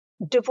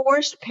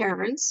Divorced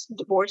parents,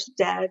 divorced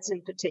dads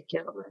in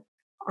particular,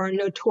 are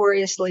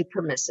notoriously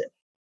permissive.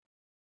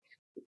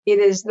 It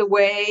is the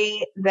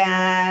way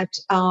that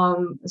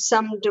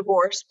some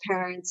divorced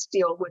parents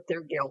deal with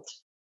their guilt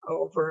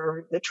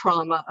over the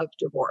trauma of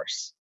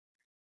divorce.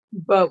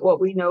 But what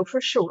we know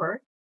for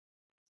sure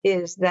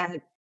is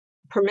that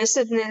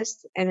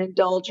permissiveness and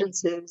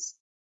indulgences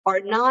are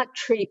not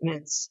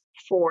treatments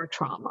for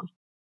trauma.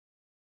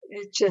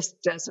 It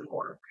just doesn't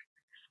work.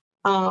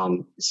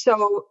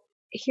 So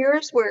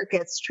here's where it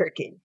gets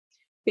tricky,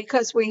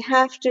 because we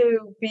have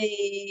to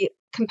be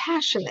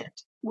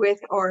compassionate with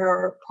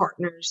our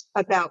partners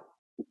about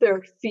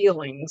their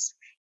feelings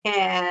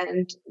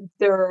and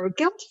their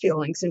guilt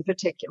feelings in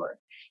particular.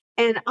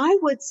 And I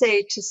would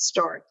say to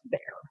start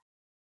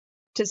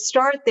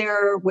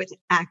there with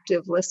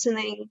active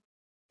listening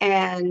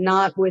and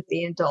not with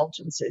the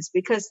indulgences,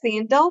 because the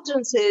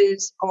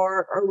indulgences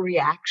are a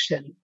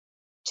reaction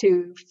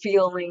to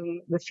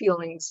feeling the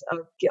feelings of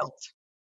guilt.